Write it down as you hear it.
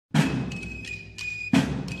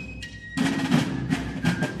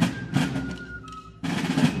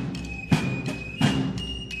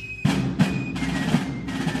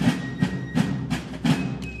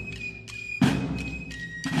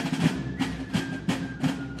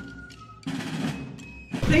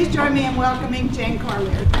Please join me in welcoming Jane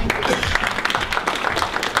Cormier. Thank you.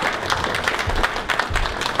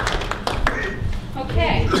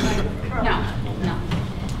 Okay. No.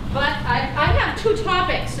 But I have two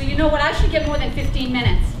topics, so you know what? I should get more than 15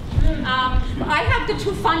 minutes. I have the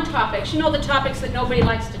two fun topics. You know, the topics that nobody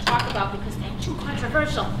likes to talk about because they're too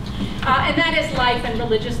controversial. And that is life and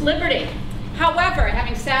religious liberty. However,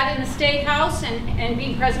 having sat in the State House and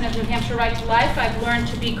being president of New Hampshire Right to Life, I've learned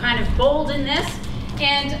to be kind of bold in this.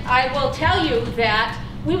 And I will tell you that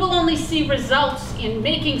we will only see results in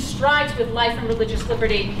making strides with life and religious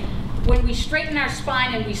liberty when we straighten our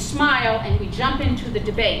spine and we smile and we jump into the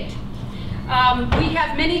debate. We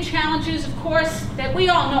have many challenges, of course, that we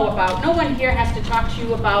all know about. No one here has to talk to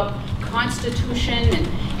you about Constitution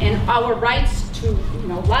and our rights to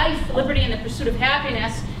life, liberty, and the pursuit of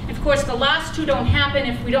happiness. And of course, the last two don't happen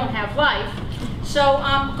if we don't have life. So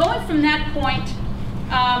going from that point,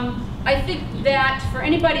 I think that for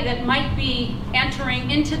anybody that might be entering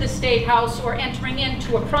into the State House or entering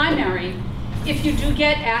into a primary, if you do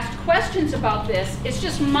get asked questions about this, it's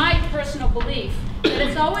just my personal belief that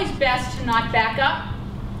it's always best to not back up,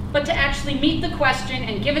 but to actually meet the question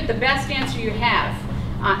and give it the best answer you have.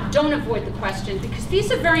 Don't avoid the question, because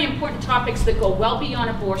these are very important topics that go well beyond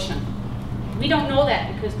abortion. We don't know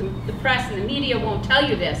that because the press and the media won't tell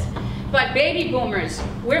you this. But baby boomers,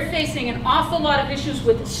 we're facing an awful lot of issues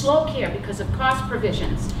with slow care because of cost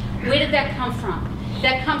provisions. Where did that come from?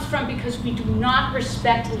 That comes from because we do not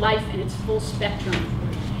respect life in its full spectrum.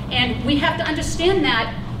 And we have to understand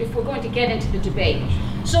that if we're going to get into the debate.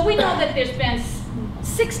 So we know that there's been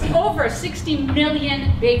over 60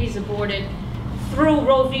 million babies aborted through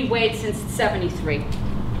Roe v. Wade since '73.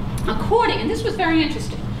 And this was very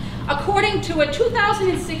interesting, according to a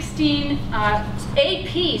 2016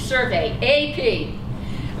 AP survey,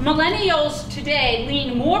 millennials today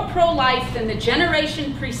lean more pro-life than the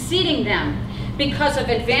generation preceding them because of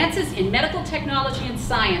advances in medical technology and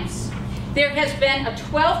science. There has been a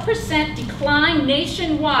 12% decline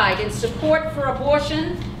nationwide in support for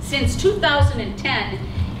abortion since 2010,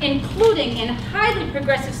 including in highly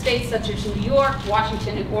progressive states such as New York,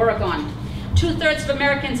 Washington, and Oregon. 2/3 of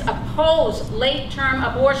Americans oppose late-term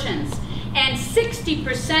abortions, and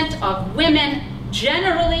 60% of women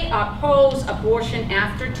generally oppose abortion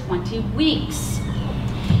after 20 weeks.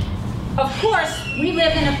 Of course, we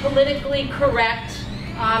live in a politically correct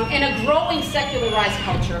and a growing secularized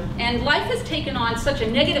culture, and life has taken on such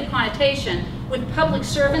a negative connotation with public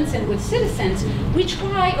servants and with citizens, we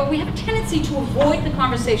have a tendency to avoid the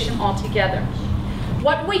conversation altogether.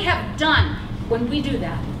 What we have done when we do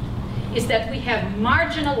that is that we have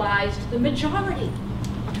marginalized the majority.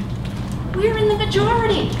 We're in the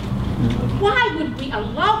majority. Why would we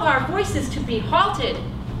allow our voices to be halted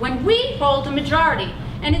when we hold the majority?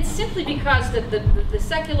 And it's simply because the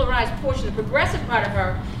secularized portion, the progressive part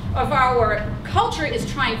of our culture is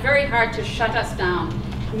trying very hard to shut us down,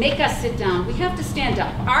 make us sit down. We have to stand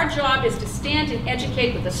up. Our job is to stand and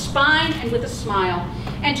educate with a spine and with a smile,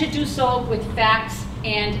 and to do so with facts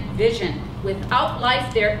and vision. Without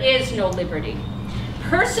life, there is no liberty.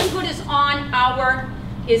 Personhood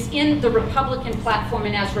is in the Republican platform,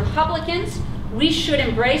 and as Republicans, we should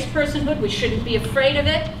embrace personhood. We shouldn't be afraid of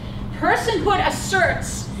it. Personhood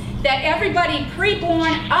asserts that everybody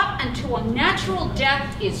preborn up until a natural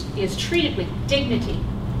death is treated with dignity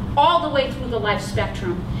all the way through the life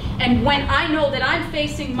spectrum. And when I know that I'm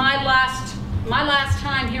facing my last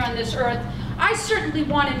time here on this earth, I certainly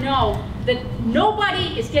want to know that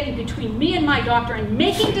nobody is getting between me and my doctor and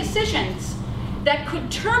making decisions that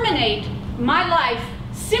could terminate my life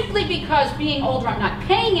simply because being older, I'm not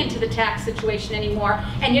paying into the tax situation anymore.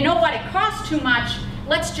 And you know what, it costs too much.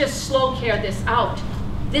 Let's just slow care this out.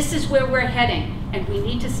 This is where we're heading, and we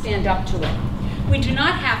need to stand up to it. We do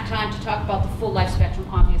not have time to talk about the full life spectrum,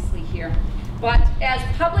 obviously, here. But as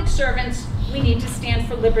public servants, we need to stand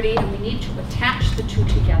for liberty, and we need to attach the two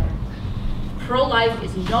together. Pro-life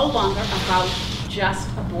is no longer about just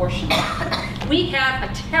abortion. We have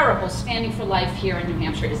a terrible standing for life here in New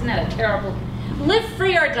Hampshire. Isn't that a terrible? Live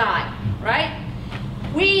free or die, right?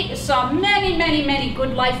 We saw many, many, many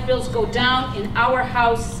good life bills go down in our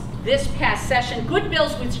House this past session. Good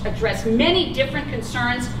bills which address many different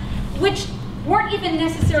concerns, which weren't even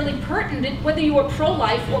necessarily pertinent whether you were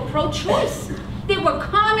pro-life or pro-choice. They were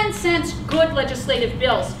common sense, good legislative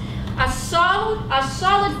bills. A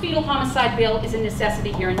solid fetal homicide bill is a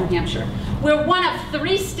necessity here in New Hampshire. We're one of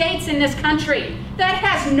 3 states in this country that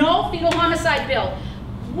has no fetal homicide bill.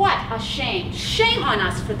 What a shame. Shame on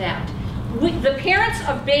us for that. The parents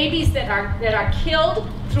of babies that are killed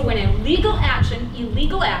through an illegal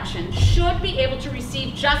action should be able to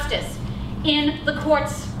receive justice. in the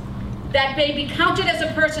courts, that may be counted as a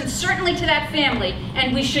person, certainly to that family,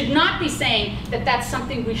 and we should not be saying that that's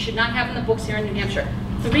something we should not have in the books here in New Hampshire.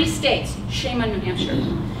 3 states, shame on New Hampshire.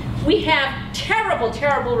 We have terrible,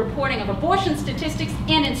 terrible reporting of abortion statistics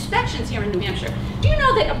and inspections here in New Hampshire. Do you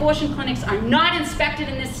know that abortion clinics are not inspected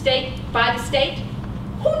in this state by the state?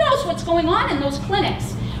 Who knows what's going on in those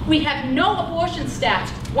clinics? We have no abortion stats.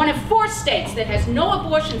 One of 4 states that has no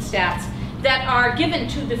abortion stats that are given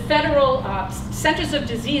to the federal Centers of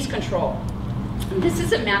Disease Control. And this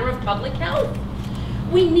is a matter of public health.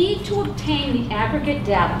 We need to obtain the aggregate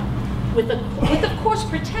data with of course,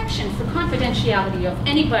 protection for confidentiality of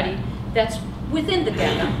anybody that's within the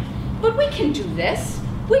data. But we can do this.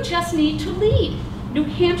 We just need to lead. New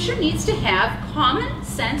Hampshire needs to have common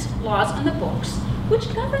sense laws on the books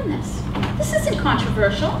which govern this. This isn't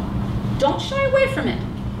controversial. Don't shy away from it.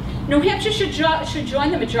 New Hampshire should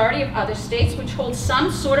join the majority of other states which hold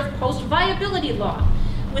some sort of post-viability law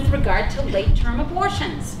with regard to late-term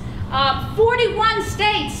abortions. 41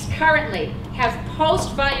 states currently have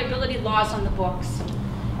post-viability laws on the books.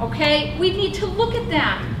 Okay, we need to look at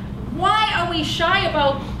that. Why are we shy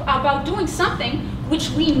about doing something which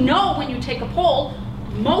we know, when you take a poll,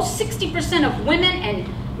 most 60% of women and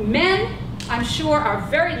men, I'm sure, are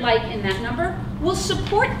very light in that number, will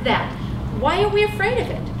support that. Why are we afraid of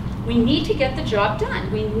it? We need to get the job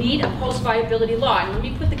done. We need a post-viability law. And let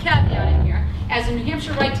me put the caveat in here. As a New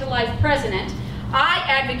Hampshire Right to Life president, I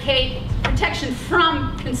advocate protection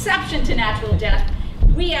from conception to natural death.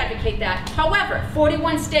 We advocate that. However,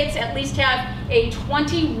 41 states at least have a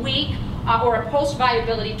 20-week or a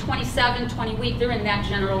post-viability, 27, 20-week, they're in that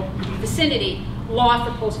general vicinity, law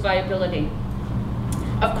for post-viability.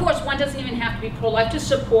 Of course, one doesn't even have to be pro-life to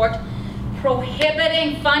support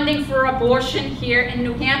prohibiting funding for abortion here in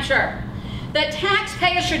New Hampshire. The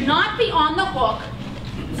taxpayer should not be on the hook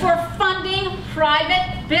for funding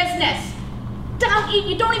private business.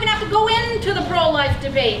 You don't even have to go into the pro-life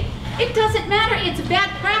debate. It doesn't matter. It's bad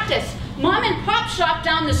practice. Mom and pop shop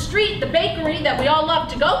down the street, the bakery that we all love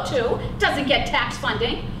to go to, doesn't get tax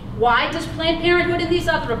funding. Why does Planned Parenthood and these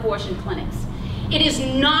other abortion clinics? It is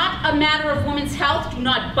not a matter of women's health. Do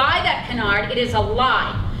not buy that canard. It is a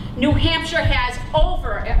lie. New Hampshire has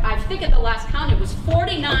over, I think at the last count, it was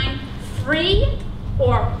 49 free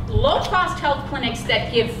or low-cost health clinics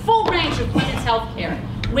that give full range of women's health care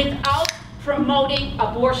without promoting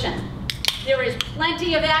abortion. There is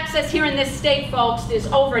plenty of access here in this state, folks. There's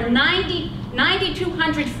over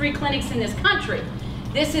 9,200 free clinics in this country.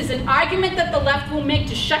 This is an argument that the left will make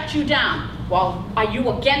to shut you down. Well, are you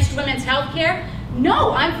against women's health care?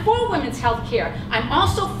 No, I'm for women's health care. I'm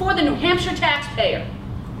also for the New Hampshire taxpayer.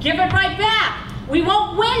 Give it right back. We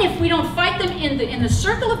won't win if we don't fight them in the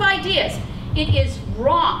circle of ideas. It is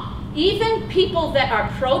wrong. Even people that are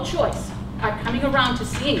pro-choice are coming around to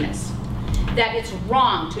seeing this, that it's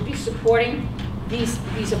wrong to be supporting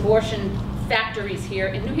these abortion factories here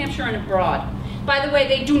in New Hampshire and abroad. By the way,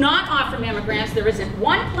 they do not offer mammograms. There isn't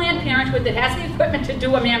one Planned Parenthood that has the equipment to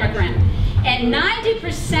do a mammogram. And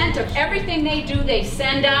 90% of everything they do, they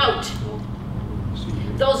send out.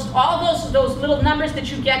 All those little numbers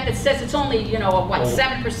that you get that says it's only, you know, what,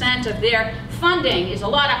 7% of their funding is a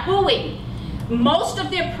lot of hooey. Most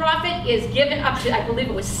of their profit is given up to, I believe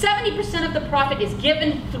it was 70% of the profit is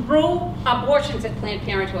given through abortions at Planned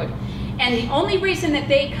Parenthood. And the only reason that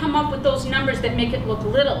they come up with those numbers that make it look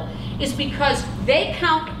little is because they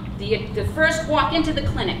count the first walk into the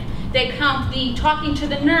clinic. They count the talking to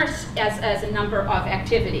the nurse as a number of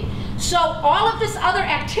activity. So all of this other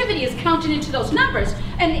activity is counted into those numbers,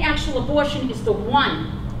 and the actual abortion is the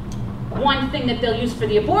one thing that they'll use for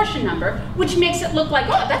the abortion number, which makes it look like,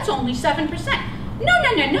 oh, that's only 7%. No,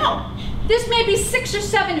 no, no, no. This may be 6 or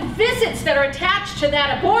 7 visits that are attached to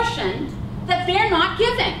that abortion that they're not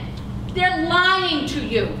giving. They're lying to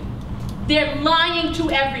you. They're lying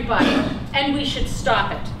to everybody, and we should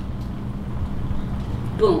stop it.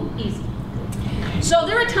 Boom, easy. So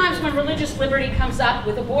there are times when religious liberty comes up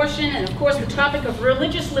with abortion, and of course the topic of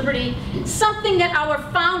religious liberty, something that our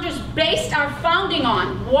founders based our founding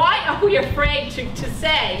on. Why are we afraid to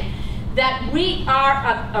say that we are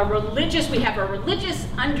we have a religious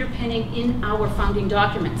underpinning in our founding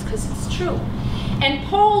documents? Because it's true. And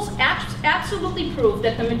polls absolutely prove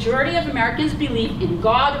that the majority of Americans believe in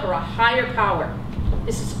God or a higher power.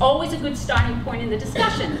 This is always a good starting point in the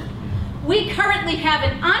discussion. We currently have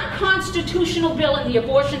an unconstitutional bill in the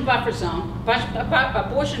abortion buffer zone,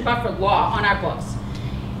 abortion buffer law on our books.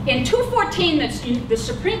 In 2014, the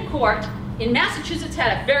Supreme Court in Massachusetts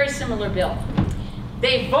had a very similar bill.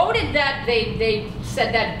 They voted that, they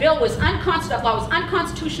said that bill was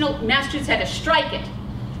unconstitutional, Massachusetts had to strike it.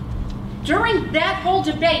 During that whole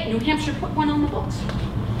debate, New Hampshire put one on the books.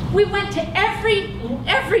 We went to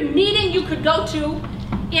every meeting you could go to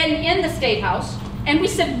in the State House, and we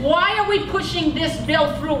said, why are we pushing this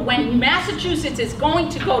bill through when Massachusetts is going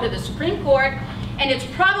to go to the Supreme Court, and it's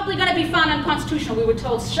probably going to be found unconstitutional? We were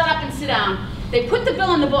told, shut up and sit down. They put the bill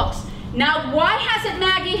on the books. Now, why hasn't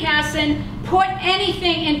Maggie Hassan put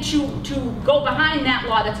anything into to go behind that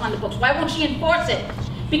law that's on the books? Why won't she enforce it?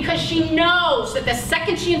 Because she knows that the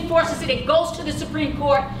second she enforces it, it goes to the Supreme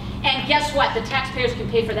Court, and guess what? The taxpayers can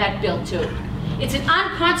pay for that bill too. It's an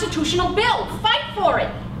unconstitutional bill. Fight for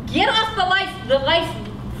it. Get off the life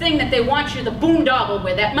thing that they want you, the boondoggle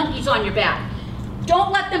with, that monkey's on your back.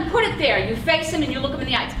 Don't let them put it there. You face them and you look them in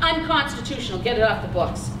the eye. It's unconstitutional. Get it off the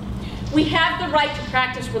books. We have the right to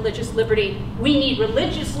practice religious liberty. We need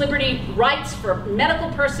religious liberty rights for medical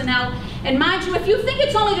personnel. And mind you, if you think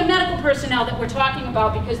it's only the medical personnel that we're talking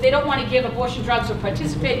about because they don't want to give abortion drugs or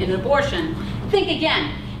participate in an abortion, think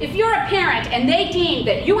again. If you're a parent and they deem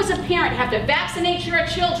that you as a parent have to vaccinate your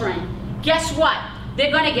children, guess what?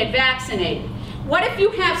 They're going to get vaccinated. What if you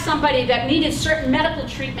have somebody that needed certain medical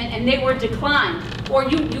treatment and they were declined, or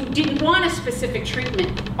you didn't want a specific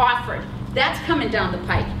treatment offered? That's coming down the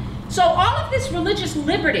pike. So all of this religious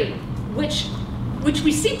liberty, which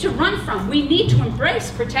we seem to run from, we need to embrace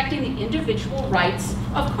protecting the individual rights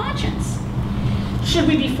of conscience. Should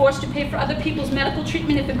we be forced to pay for other people's medical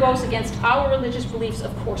treatment if it goes against our religious beliefs?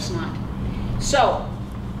 Of course not. So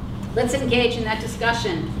let's engage in that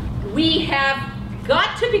discussion. We have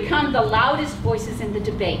got to become the loudest voices in the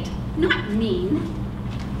debate. Not mean,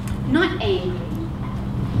 not angry,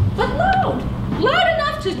 but loud. Loud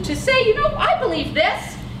enough to say, you know, I believe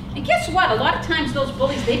this. And guess what? A lot of times those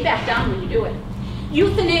bullies, they back down when you do it.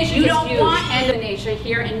 Euthanasia, you don't want euthanasia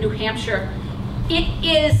here in New Hampshire. It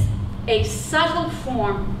is a subtle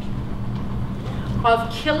form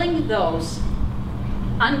of killing those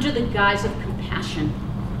under the guise of compassion.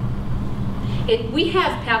 We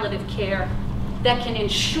have palliative care that can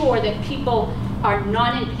ensure that people are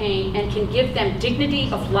not in pain and can give them dignity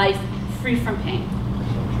of life free from pain.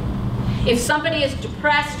 If somebody is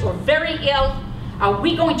depressed or very ill, are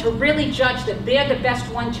we going to really judge that they're the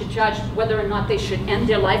best one to judge whether or not they should end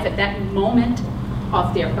their life at that moment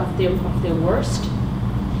of their worst?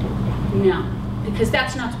 No, because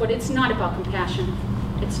that's not what, it's not about compassion.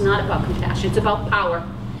 It's not about compassion, it's about power.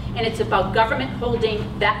 And it's about government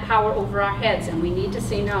holding that power over our heads, and we need to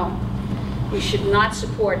say no. We should not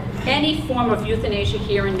support any form of euthanasia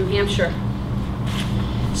here in New Hampshire.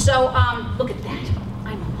 So, look at that.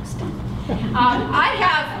 I'm almost done. I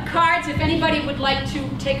have cards. If anybody would like to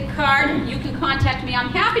take a card, you can contact me. I'm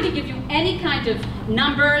happy to give you any kind of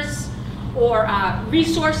numbers or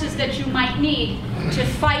resources that you might need to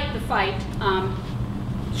fight the fight.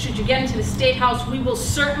 Should you get into the State House, we will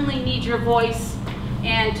certainly need your voice,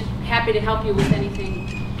 and happy to help you with anything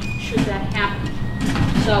should that happen.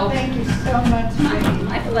 So, thank you so much.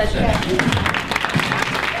 My pleasure.